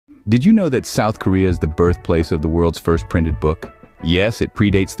Did you know that South Korea is the birthplace of the world's first printed book? Yes, it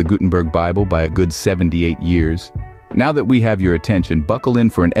predates the Gutenberg Bible by a good 78 years. Now that we have your attention, buckle in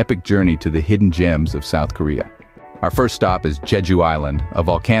for an epic journey to the hidden gems of South Korea. Our first stop is Jeju Island, a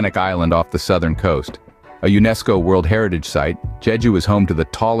volcanic island off the southern coast. A UNESCO World Heritage Site, Jeju is home to the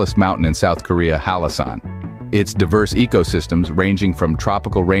tallest mountain in South Korea, Hallasan. Its diverse ecosystems, ranging from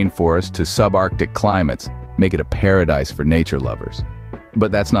tropical rainforests to subarctic climates, make it a paradise for nature lovers.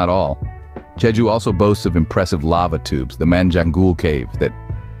 But that's not all. Jeju also boasts of impressive lava tubes, the Manjangul Cave, that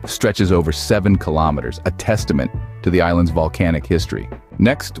stretches over 7 kilometers, a testament to the island's volcanic history.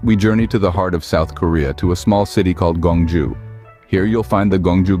 Next, we journey to the heart of South Korea, to a small city called Gwangju. Here you'll find the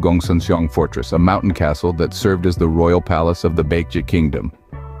Gwangju Gongsanseong Fortress, a mountain castle that served as the royal palace of the Baekje Kingdom.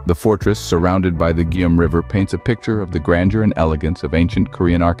 The fortress, surrounded by the Gyeom River, paints a picture of the grandeur and elegance of ancient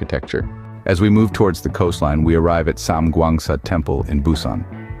Korean architecture. As we move towards the coastline, we arrive at Samgwangsa Temple in Busan.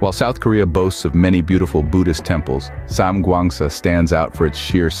 While South Korea boasts of many beautiful Buddhist temples, Samgwangsa stands out for its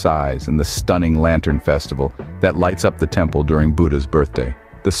sheer size and the stunning lantern festival that lights up the temple during Buddha's birthday.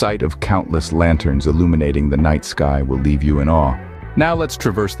 The sight of countless lanterns illuminating the night sky will leave you in awe. Now let's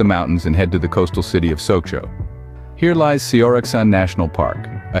traverse the mountains and head to the coastal city of Sokcho. Here lies Seoraksan National Park,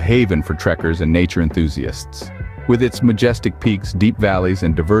 a haven for trekkers and nature enthusiasts. With its majestic peaks, deep valleys,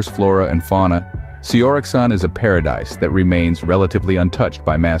 and diverse flora and fauna, Seoraksan is a paradise that remains relatively untouched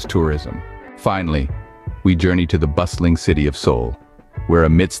by mass tourism. Finally, we journey to the bustling city of Seoul, where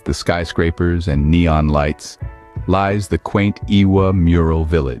amidst the skyscrapers and neon lights lies the quaint Iwa Mural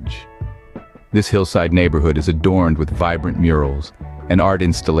Village. This hillside neighborhood is adorned with vibrant murals and art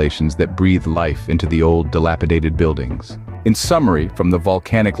installations that breathe life into the old, dilapidated buildings. In summary, from the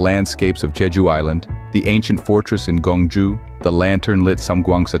volcanic landscapes of Jeju Island, the ancient fortress in Gwangju, the lantern-lit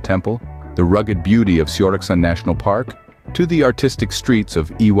Samgwangsa Temple, the rugged beauty of Seoraksan National Park, to the artistic streets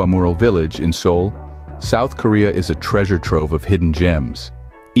of Iwa Mural Village in Seoul, South Korea is a treasure trove of hidden gems.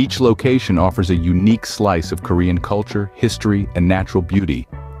 Each location offers a unique slice of Korean culture, history, and natural beauty,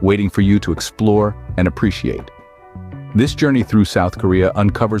 waiting for you to explore and appreciate. This journey through South Korea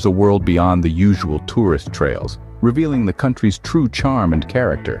uncovers a world beyond the usual tourist trails, revealing the country's true charm and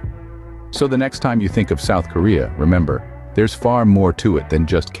character. So the next time you think of South Korea, remember, there's far more to it than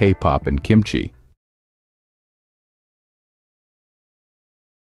just K-pop and kimchi.